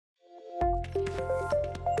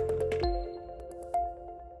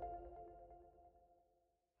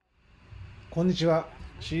こんにちは、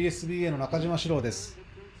CSBA の中島史郎です。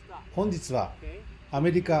本日はア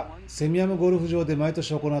メリカセミアムゴルフ場で毎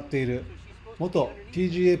年行っている元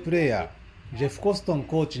PGA プレーヤージェフ・コストン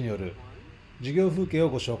コーチによる授業風景を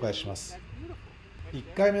ご紹介します。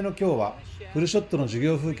1回目の今日はフルショットの授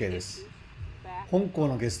業風景です。本校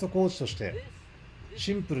のゲストコーチとして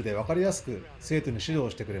シンプルで分かりやすく生徒に指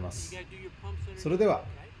導してくれます。それでは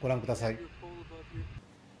ご覧ください。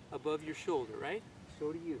Above your shoulder, right?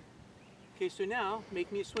 So do you. Okay, so now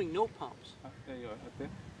make me a swing, no pumps.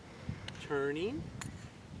 Turning,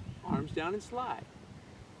 arms down and slide.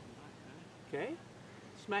 Okay?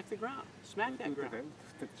 Smack the ground. Smack that ground.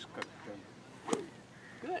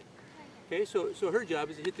 Good. Okay, so her job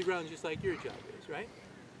is to hit the ground just like your job is, right?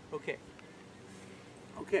 Okay.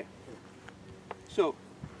 Okay. So,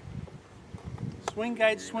 swing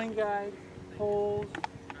guide, holes,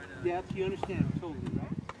 depth, you understand totally,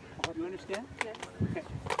 right? You understand? Yes. Okay,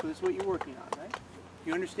 so that's what you're working on, right?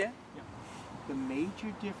 You understand? Yeah. The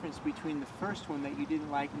major difference between the first one that you didn't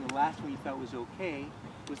like and the last one you thought was okay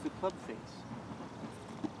was the club face.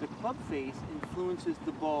 The club face influences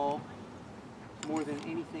the ball more than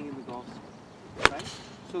anything in the golf swing, right?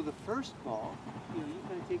 So the first ball, you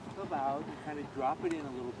kind of take the club out and kind of drop it in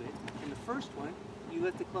a little bit. And the first one, you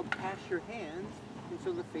let the club pass your hands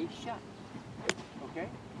until the face shut. Okay?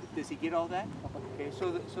 Does he get all that? Okay,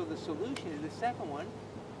 so the solution in the second one,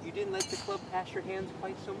 you didn't let the club pass your hands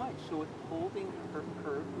quite so much, so it's holding her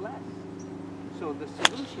curve less. So the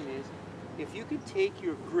solution is, if you could take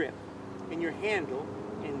your grip and your handle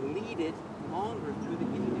and lead it longer through the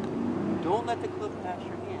hitting area. Don't let the club pass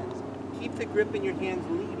your hands. Keep the grip in your hands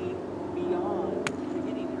leading beyond the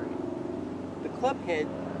hitting area. The club head,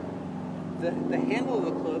 the handle of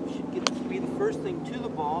the club should get to be the first thing to the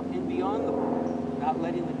ball and beyond the ball, not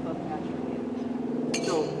letting the club pass your hands.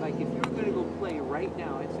 So, like if you were going to go play right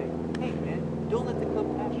now, I'd say, hey man, don't let the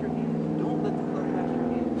club pass your hands. Don't let the club pass your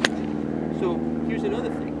hands. Right? So, here's another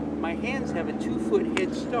thing. My hands have a 2-foot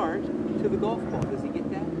head start to the golf ball. Does he get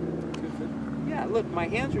that? 2 feet? Yeah, look, my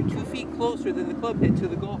hands are 2 feet closer than the club head to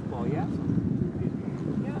the golf ball, yeah?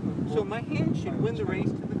 Yeah, so my hands should win the race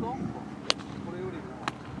to the golf ball.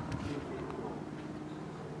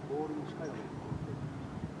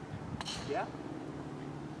 Yeah?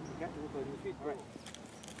 Right.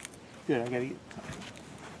 Good, I gotta get...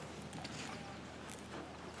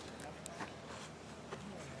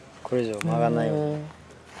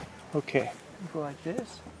 Okay, go like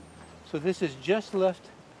this. So this is just left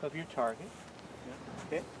of your target.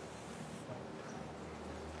 Okay?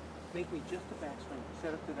 Make me just a backswing.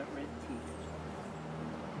 Set up to that red tee.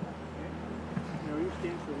 Okay? Now your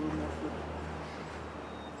stance a little more foot.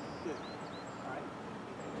 Good. Alright?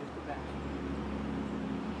 Just a backswing.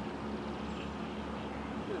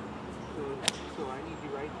 Good. So I need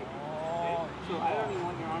you right here. Okay? So I don't even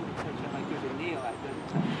want your arm to touch it like there's a nail that doesn't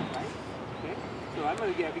touch it, right? Okay? So I'm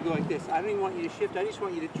going to have you go like this. I don't even want you to shift. I just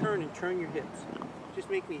want you to turn and turn your hips. Just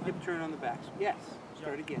make me a hip turn on the back. Yes.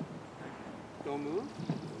 Start again. Don't move.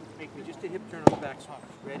 Make me just a hip turn on the back swing.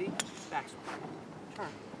 Ready? Back swing. Turn.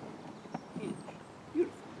 Hinge.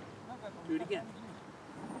 Beautiful. Do it again.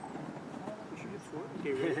 Push your hips forward.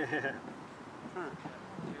 Okay, ready? Turn.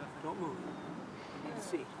 Don't move. Let's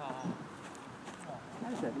see.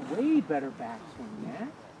 That's a way better backswing,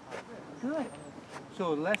 man. Good.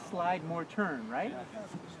 So less slide, more turn, right?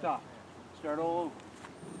 Stop. Start all over.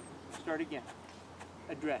 Start again.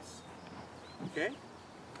 Address. Okay?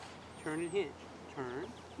 Turn and hinge. Turn,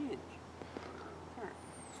 hinge. Turn.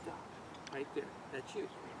 Stop. Right there. That's you.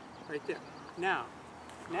 Right there. Now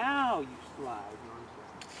you slide.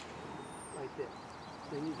 Right there.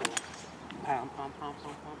 Then you go. Pom, pom, pom,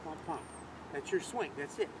 pom, pom, pom, pom. That's your swing.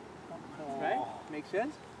 That's it. Right? Make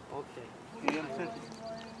sense? Okay. Do you understand?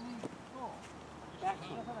 Back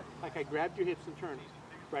swing. Like I grabbed your hips and turned.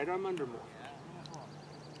 Right arm under more.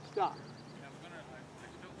 Stop.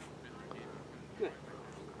 Good.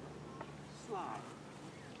 Slide.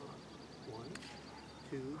 1,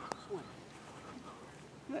 2, swing.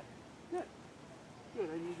 Good. Good. Good.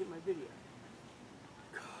 I need to get my video.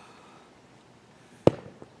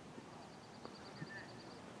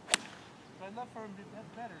 I'd love for him to, that's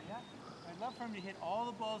better, yeah? I'd love for him to hit all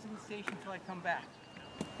the balls in the station until I come back.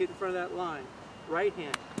 Hit in front of that line. Right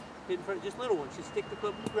hand. Hit in front, just little ones. Just stick the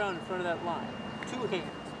club to the ground in front of that line. 2 hands.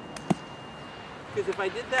 Because if I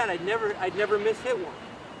did that, I'd never miss hit one.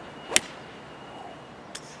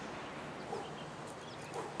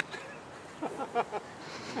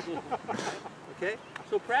 Okay?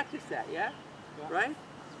 So practice that, yeah? Right?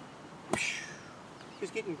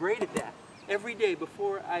 Just getting great at that. every day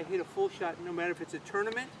before I hit a full shot, no matter if it's a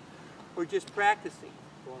tournament or just practicing.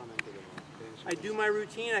 I do my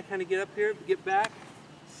routine, I kind of get up here, get back,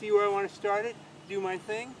 see where I want to start it, do my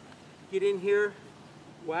thing, get in here,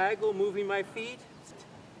 waggle, moving my feet.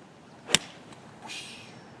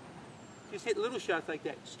 Just hit little shots like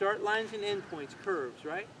that. Start lines and end points, curves,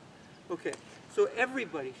 right? Okay, so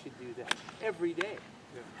everybody should do that every day.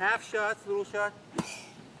 Half shots, little shots,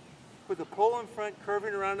 with a pole in front,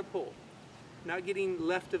 curving around the pole. Not getting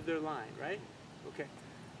left of their line, right? Okay.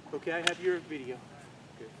 Okay, I have your video.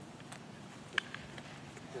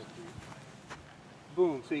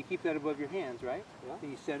 Boom, so you keep that above your hands, right? Yeah.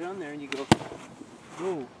 And you set it on there and you go,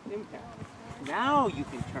 boom, impact. Now you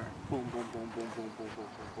can turn. Boom, boom, boom, boom, boom, boom, boom,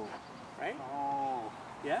 boom, boom. Right? Oh.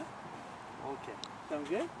 Yeah? Okay. Sound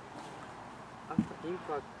good?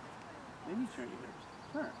 Impact. Then you turn your hips.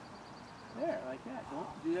 Turn. There, like that.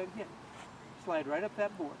 Don't do that again. Slide right up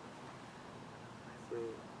that board.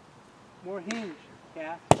 More hinge,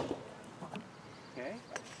 calf. Okay.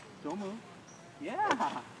 Don't move. Yeah.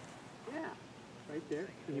 Yeah. Right there.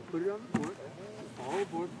 And you put it on the board. All the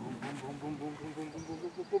board. Boom, boom, boom, boom, boom, boom, boom, boom,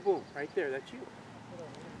 boom, boom, boom, boom. Right there. That's you.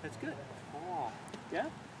 That's good. Oh. Yeah?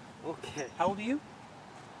 Okay. How old are you?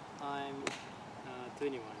 I'm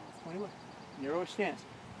 21. 21. Narrow stance.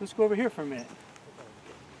 Let's go over here for a minute.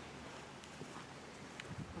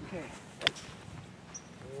 Okay.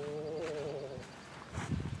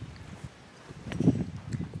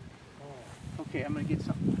 Okay, I'm going to get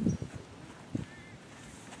something.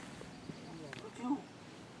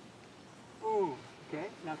 Ooh. Okay,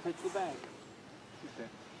 now touch the bag. Okay.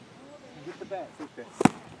 Get the bag. Okay.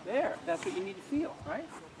 There, that's what you need to feel, right?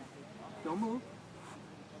 Don't move.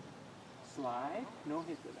 Slide. No,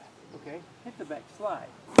 hit the back. Okay, hit the back. Slide.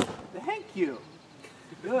 Thank you.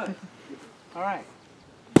 Good. All right.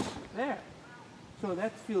 There. So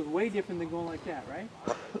that feels way different than going like that, right?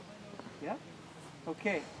 Yeah?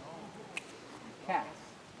 Okay. Cast.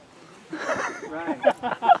 Right.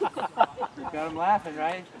 You got them laughing,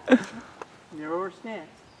 right? Narrower stance.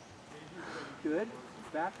 Good.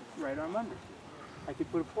 Back, right arm under. I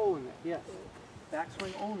could put a pole in there. Yes.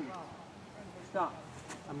 Backswing only. Stop.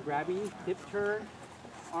 I'm grabbing you. Hip turn.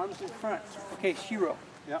 Arms in front. Okay, Shiro.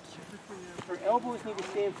 Yep. Her elbows need to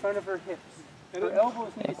stay in front of her hips. Her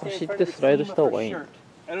elbows need to stay in front 腰って of the スライド seam し of た方 her がいい。 shirt.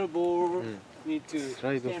 Elbow need to ス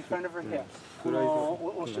ライド Stay in front of her hips. この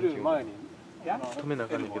押してる前に Yeah? 止めなあ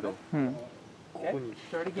かんねんけど、Okay. ここに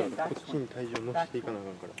Start こ again. っ Back ちに体重乗せていかなあか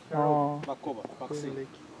んから、 Start over. こバックオーバーバックスイング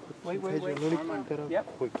こに体重乗り切ったら Yep.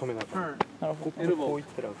 ここに止めなあかん。 Turn. ここ行っ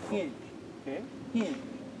たら Hinge. Okay? Hinge.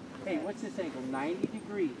 Hey, what's this angle? 90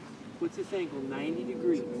 degrees. What's this angle? 90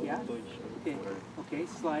 degrees. Yeah? Okay. Okay,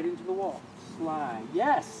 slide into the wall. Slide.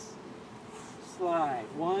 Yes! Slide.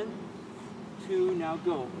 1, 2, now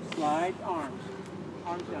go. Slide, arms.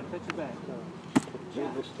 Arms down, touch the back.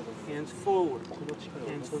 Yeah. Hands forward.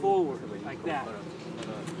 Hands forward, like that.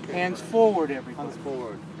 Hands forward, everybody. Hands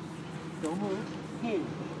forward Don't move. Hinge.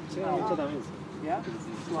 違うめっちゃダメです Yeah?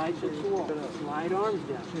 Slide touch the wall. Slide arms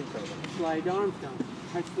down. Slide arms down.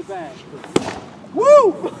 Touch the bag.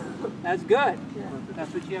 Woo! That's good.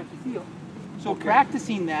 That's what you have to feel. So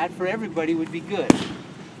practicing that for everybody would be good,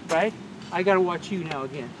 right? I gotta watch you now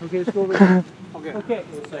again. Okay, let's go over there. Okay.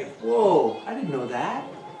 It's like, whoa, I didn't know that.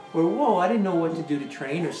 Or whoa, I didn't know what to do to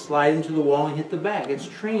train, or slide into the wall and hit the bag. It's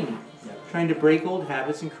training. Trying to break old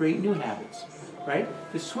habits and create new habits, right?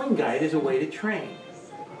 The swing guide is a way to train.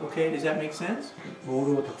 Okay, does that make sense? ボー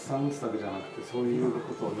ルをたくさん打つだけじゃなくて、そういう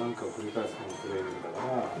ことを何かを繰り返すのがトレーニングだか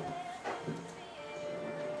ら。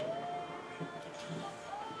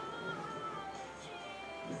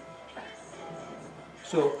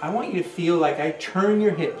So I want you to feel like I turn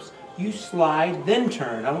your hips. You slide, then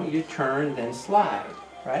turn. I want you to turn, then slide,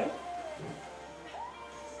 right?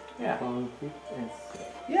 Yeah.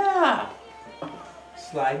 Yeah.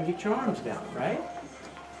 Slide and get your arms down, right?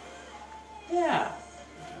 Yeah.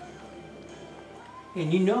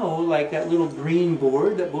 And you know, like that little green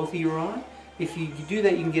board that both of you are on, if you do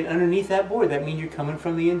that, you can get underneath that board. That means you're coming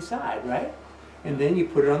from the inside, right? And then you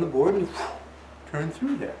put it on the board and turn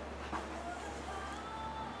through there.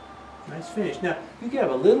 Nice finish. Now, you can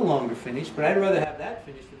have a little longer finish, but I'd rather have that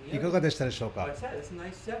finish than the い other. かがでしたでしょうか。 What's that? That's a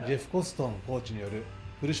nice setup. ジェフ・コストンコーチによる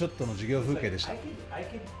フルショットの授業風景でした。 I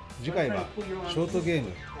could 次回はショートゲー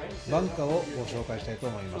ムバンカーをご紹介したいと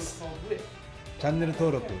思います。チャンネル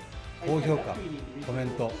登録、高評価、コメン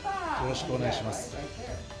トよろしくお願いします。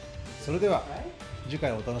それでは次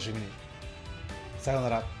回お楽しみに。さような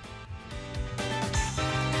ら。